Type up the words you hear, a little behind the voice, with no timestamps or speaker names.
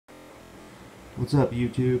What's up,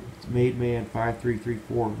 YouTube? It's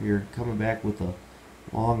MadeMan5334 here, coming back with a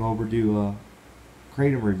long overdue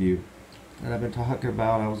kratom review that I've been talking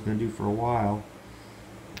about I was going to do for a while.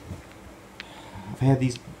 I've had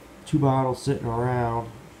these two bottles sitting around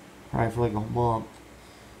probably for like a month.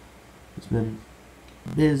 It's been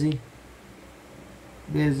busy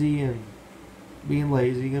and being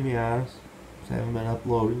lazy, gonna be honest. Just haven't been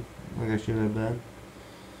uploading like I should have been.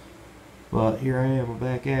 But here I am, I'm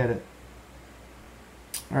back at it.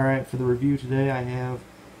 Alright, for the review today I have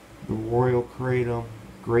the Royal Kratom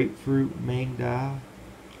Grapefruit Mangda.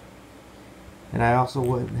 And I also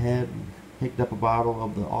went ahead and picked up a bottle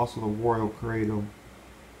of the Royal Kratom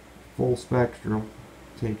Full Spectrum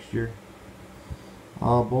tincture.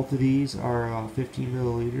 Both of these are 15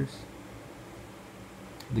 milliliters.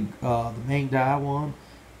 The Mangda one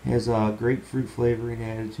has grapefruit flavoring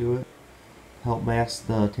added to it, help mask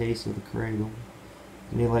the taste of the kratom.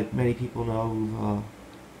 I mean, like many people know who've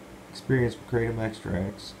experienced with kratom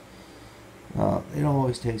extracts, they don't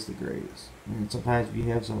always taste the greatest. And sometimes if you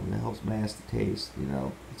have something that helps mask the taste,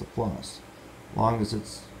 it's a plus. As long as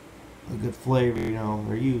it's a good flavor,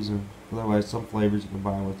 they're using. Otherwise, some flavors you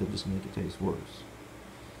combine with it just make it taste worse.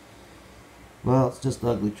 Well, it's just the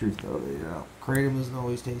ugly truth, though. Kratom doesn't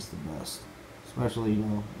always taste the best, especially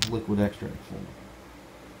liquid extract form.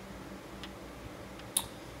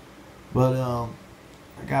 But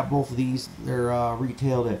I got both of these. They're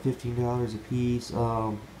retailed at $15 a piece.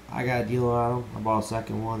 I got a deal on them. I bought a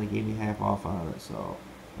second one. They gave me half off on it, so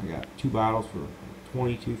I got two bottles for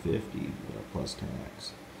 $22.50 plus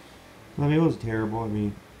tax. I mean, it wasn't terrible. I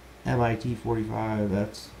mean, MIT 45.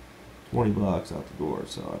 That's $20 out the door.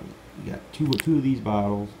 So I mean, you got two of these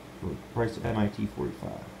bottles for the price of MIT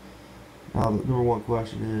 45. Now the number one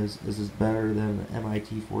question is this better than the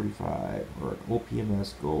MIT 45 or an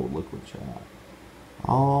OPMS Gold liquid shot?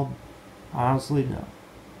 Honestly, no.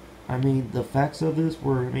 I mean, the effects of this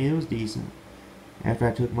were, it was decent. After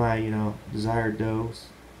I took my, desired dose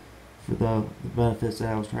for the benefits that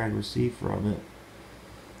I was trying to receive from it.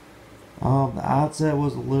 The onset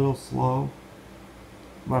was a little slow.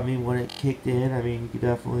 But, when it kicked in, you could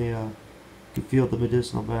definitely could feel the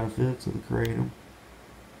medicinal benefits of the kratom.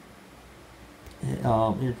 It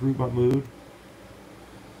improved my mood.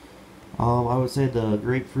 I would say the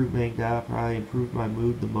grapefruit Mangda probably improved my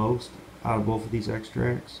mood the most out of both of these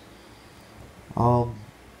extracts. The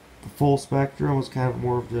full spectrum was kind of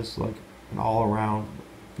more of just like an all-around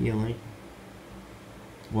feeling.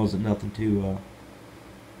 It wasn't nothing too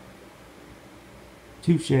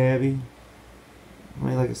shabby.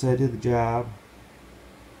 Like I said, I did the job.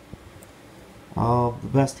 The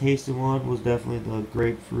best tasting one was definitely the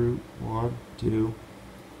grapefruit one, too.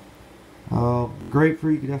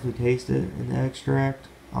 Grapefruit, you can definitely taste it in the extract.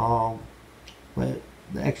 But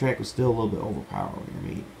the extract was still a little bit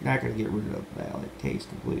overpowering. You're not going to get rid of that taste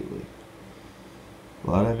completely.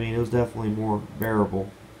 But, it was definitely more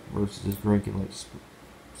bearable versus just drinking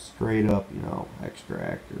straight up,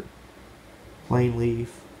 extract or plain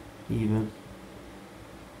leaf, even.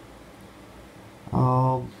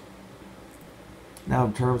 Now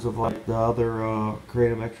in terms of the other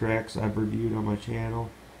kratom extracts I've reviewed on my channel,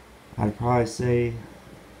 I'd probably say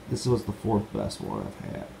this was the fourth best one I've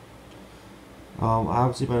had.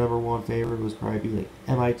 Obviously my number one favorite would probably be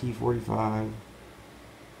MIT 45.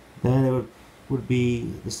 Then it would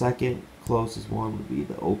be the second closest one would be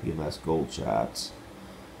the OPMS Gold shots.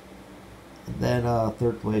 And then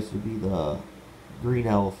third place would be the Green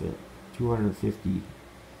Elephant 250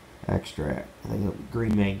 extract. I think it was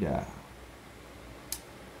Green Mangda.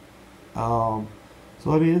 So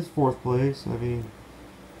it's fourth place.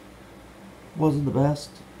 Wasn't the best,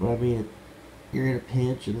 but you're in a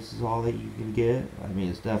pinch and this is all that you can get.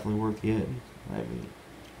 It's definitely worth getting.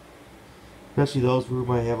 Especially those who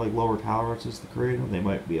might have lower tolerances to kratom, they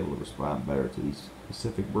might be able to respond better to these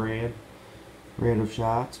specific brand of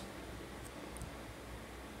shots.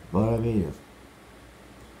 But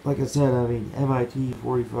like I said, MIT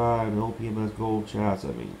 45 and OPMS Gold shots,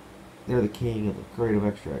 they're the king of the kratom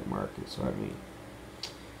extract market. So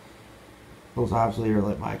those obviously are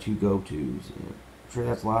my two go-tos. I'm sure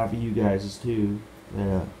that's a lot of you guys too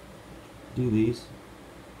that do these.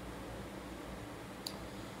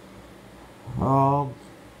 I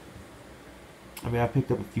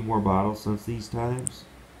picked up a few more bottles since these times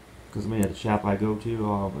because at the shop I go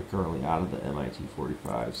to, we're currently out of the MIT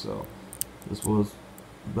 45, so this was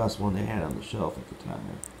the best one they had on the shelf at the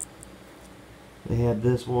time. They had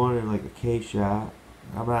this one in a K shot.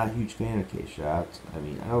 I'm not a huge fan of K shots. I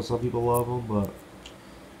know some people love them, but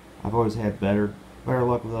I've always had better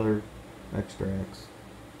luck with other extracts.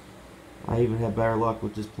 I even have better luck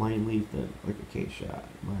with just plain leaf than like a K shot,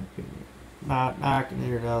 in my opinion. Not knocking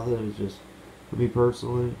it or nothing. It's just for me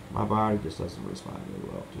personally, my body just doesn't respond very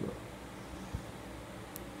well to it.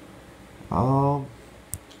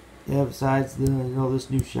 Yeah. Besides the this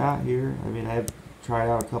new shot here, I mean I've tried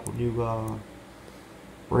out a couple new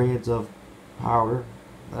brands of powder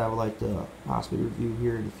that I would like to possibly review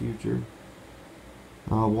here in the future.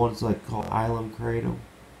 One's like called Island Kratom.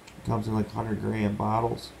 It comes in like 100-gram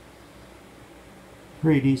bottles.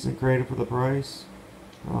 Pretty decent kratom for the price.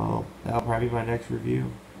 That'll probably be my next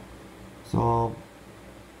review. So,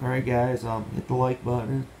 alright guys, hit the like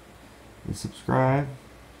button and subscribe.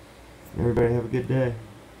 Everybody have a good day.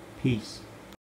 Peace.